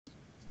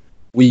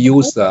we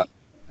use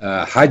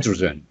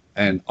hydrogen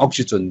and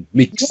oxygen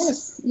mix.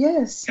 Yes,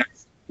 yes.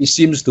 It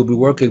seems to be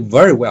working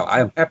very well. I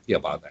am happy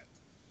about that.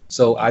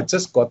 So I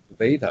just got the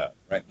data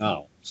right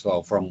now.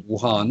 So from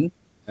Wuhan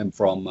and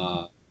from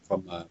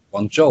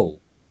Guangzhou,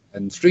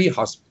 and 3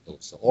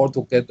 hospitals,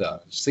 altogether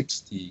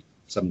 60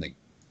 something.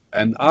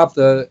 And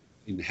after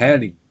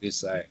inhaling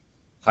this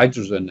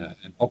hydrogen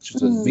and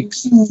oxygen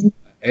mix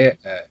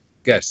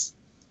gas,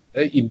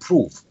 they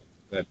improve.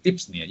 The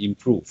dyspnea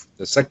improved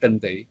the 2nd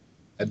day,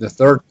 and the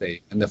 3rd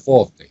day, and the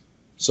 4th day.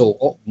 So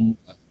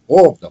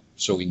all of them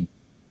showing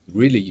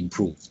really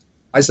improved.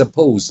 I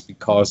suppose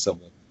because of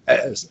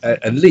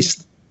at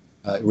least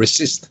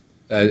resist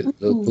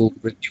to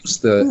reduce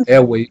the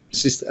airway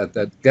resist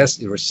the gas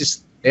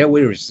resist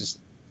airway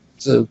resistance.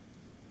 So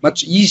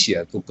much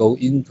easier to go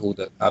into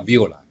the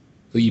alveoli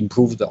to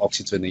improve the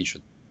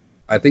oxygenation.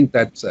 I think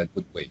that's a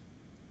good way.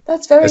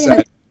 That's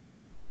very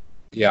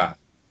yeah.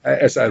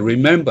 As I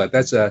remember,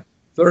 that's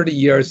 30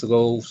 years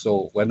ago.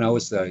 So when I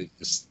was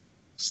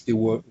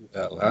still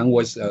I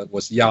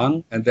was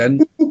young, and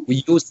then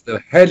we used the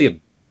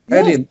helium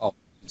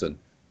oxygen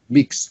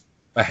mix.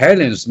 But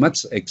helium is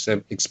much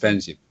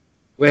expensive.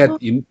 We had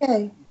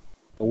invent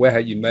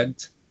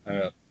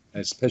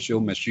a special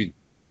machine,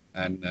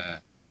 and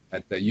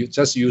you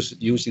just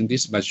using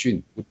this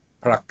machine would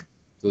plug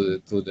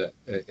to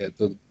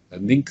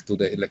link to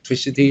the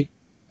electricity,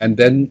 and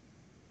then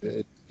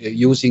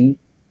using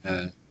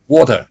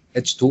water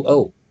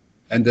H2O,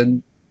 and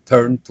then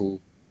turn to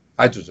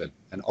hydrogen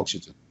and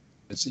oxygen.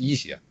 It's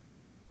easier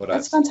for us.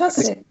 That's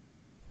fantastic.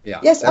 Yeah.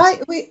 Yes,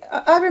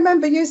 I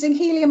remember using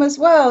helium as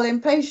well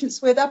in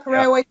patients with upper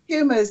airway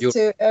tumours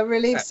to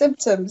relieve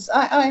symptoms.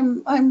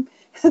 I'm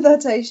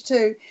that age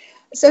too.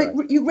 So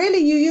you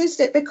used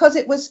it because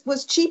it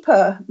was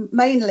cheaper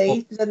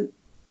mainly than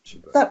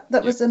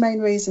that was the main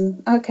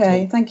reason.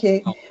 Okay, thank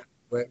you.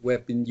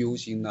 We've been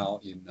using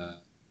now in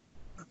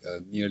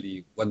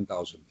nearly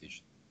 1,000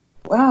 patients.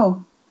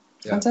 Wow,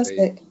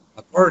 fantastic.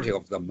 Majority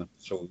of them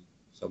show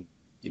some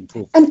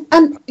improvement.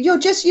 And you're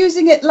just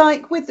using it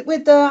like with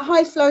the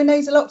high flow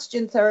nasal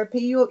oxygen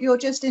therapy. You're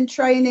just in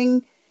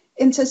training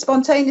into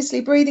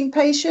spontaneously breathing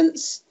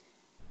patients.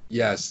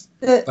 Yes,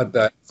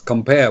 but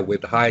compare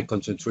with high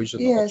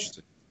concentration of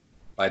oxygen,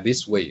 by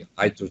this way,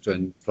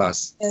 hydrogen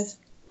plus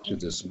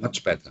oxygen is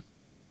much better.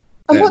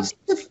 And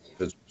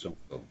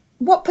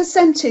what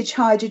percentage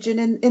hydrogen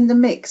in the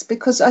mix?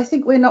 Because I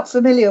think we're not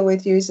familiar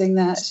with using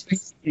that.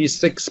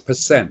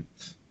 66%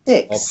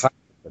 of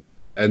hydrogen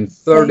and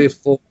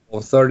 34 or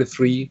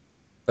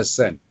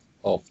 33%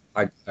 of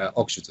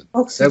oxygen.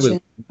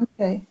 Oxygen.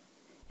 Okay.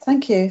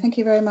 Thank you. Thank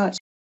you very much.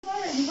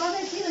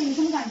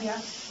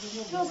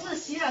 就是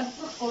洗了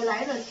之后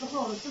来了之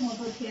后这么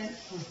多天，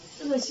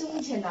这个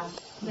胸前呐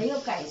没有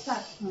改善，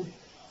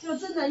就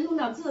真的用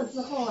了这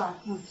之后啊，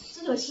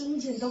这个胸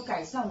前都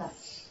改善了，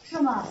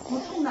看嘛不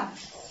痛了，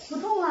不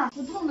痛了，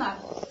不痛了，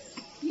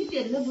一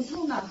点都不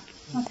痛了，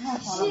那太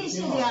好了，谢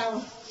谢你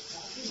啊，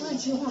万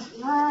秋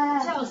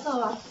啊，教授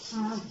啊，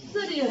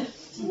这里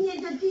今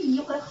天这第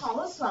1回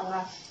好爽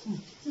啊，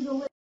这个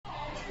味。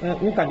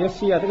你感觉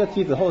吸了这个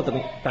剂之后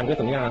感觉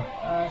怎么样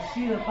啊？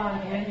吸了半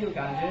天就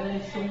感觉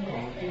胸口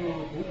就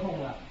不痛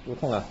了。不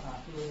痛了。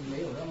就没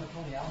有那么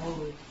痛，然后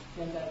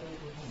现在都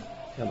不痛了。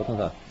现在不痛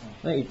了。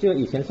那就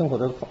以前生活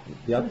都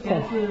比较痛。之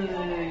前是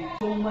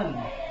胸闷，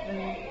跟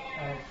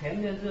前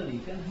面这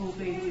里跟后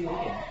背都有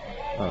点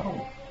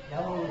痛，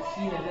然后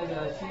吸了这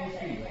个心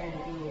气以后，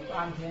就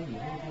半天以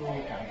后就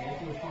感觉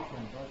就舒服很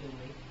多，就没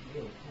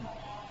有痛。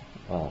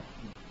哦，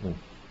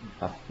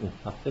好，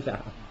谢谢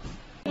啊。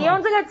你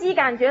用这个机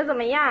感觉怎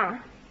么样？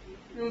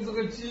用这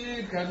个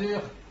机感觉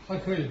还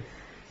可以。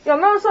有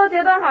没有说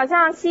觉得好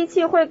像吸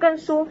气会更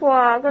舒服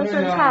啊，更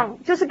顺畅，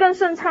就是更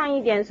顺畅一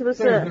点，是不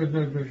是？对。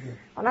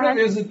特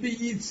别是第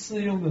一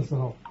次用的时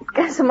候。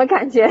什么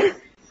感觉？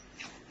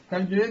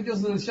感觉就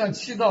是像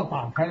气道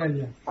打开了一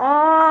样。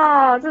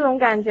哦，这种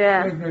感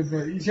觉。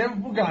对，以前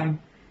不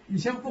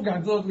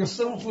敢做这个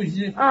深呼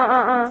吸。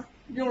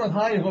用了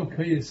它以后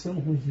可以深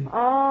呼吸。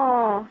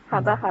哦，好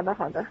的。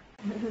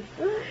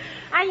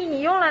阿姨，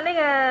你用了那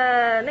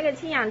个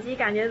氢氧机，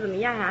感觉怎么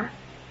样啊？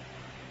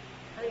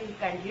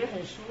感觉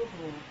很舒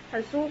服。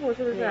很舒服，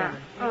是不是？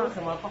没有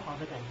什么不好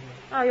的感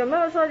觉。有没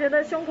有说觉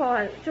得胸口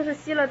就是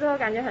吸了之后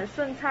感觉很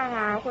顺畅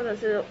啊，或者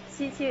是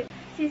吸气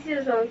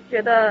的时候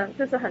觉得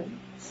就是很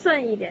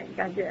顺一点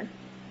感觉？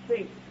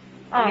对。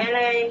原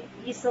来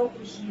一深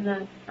呼吸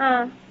呢，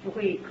就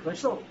会咳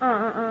嗽。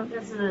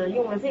但是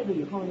用了这个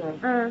以后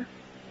呢，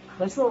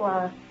咳嗽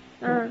啊，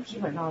基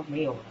本上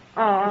没有了。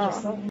就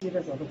是深呼吸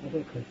的时候都不会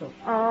咳嗽。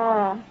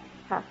好。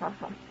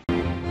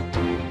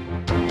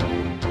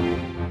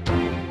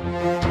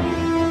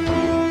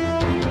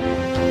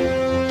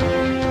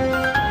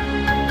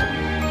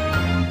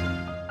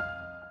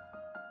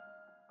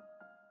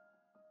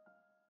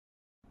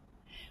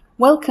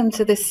Welcome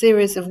to this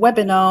series of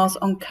webinars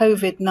on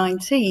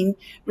COVID-19,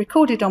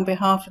 recorded on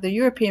behalf of the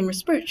European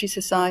Respiratory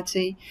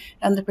Society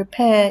and the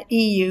Prepare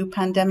EU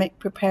Pandemic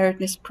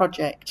Preparedness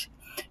Project.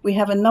 We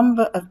have a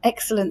number of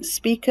excellent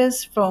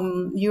speakers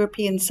from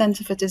European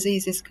Centre for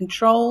Diseases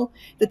Control,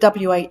 the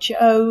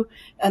WHO,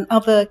 and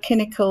other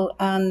clinical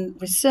and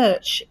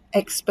research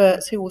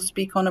experts who will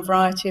speak on a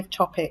variety of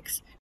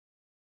topics.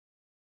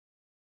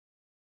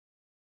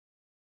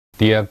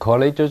 Dear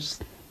colleagues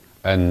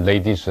and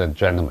ladies and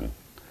gentlemen,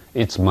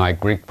 it's my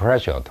great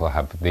pleasure to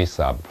have this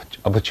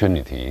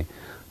opportunity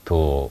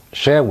to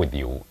share with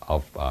you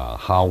of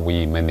how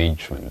we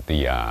manage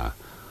the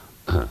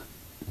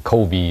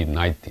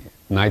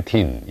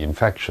COVID-19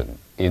 infection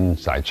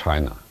inside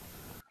China.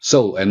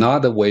 So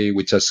another way,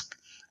 we just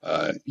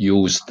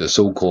use the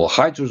so-called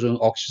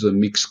hydrogen-oxygen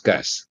mixed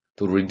gas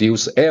to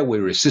reduce airway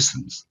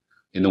resistance.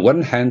 In the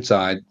one hand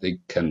side, they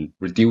can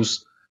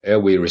reduce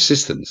airway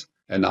resistance,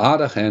 and on the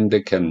other hand,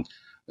 they can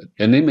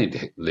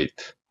eliminate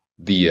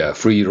the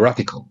free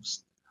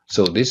radicals.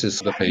 So this is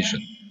the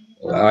patient.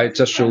 I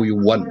just show you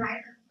one,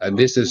 and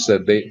this is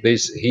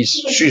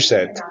she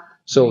said.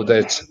 So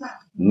that's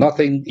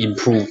nothing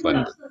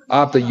improvement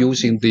after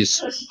using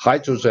this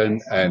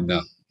hydrogen and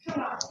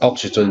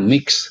oxygen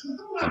mix.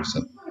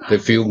 They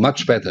feel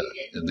much better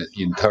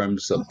in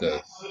terms of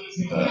the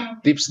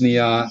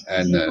dyspnea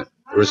and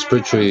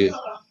respiratory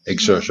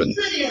exertion.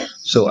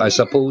 So I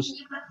suppose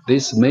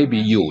this may be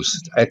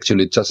used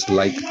actually just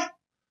like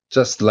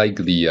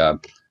the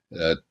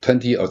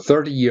 20 or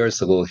 30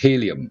 years ago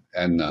helium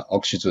and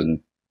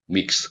oxygen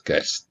mix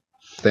gas.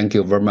 Thank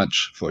you very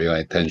much for your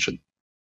attention.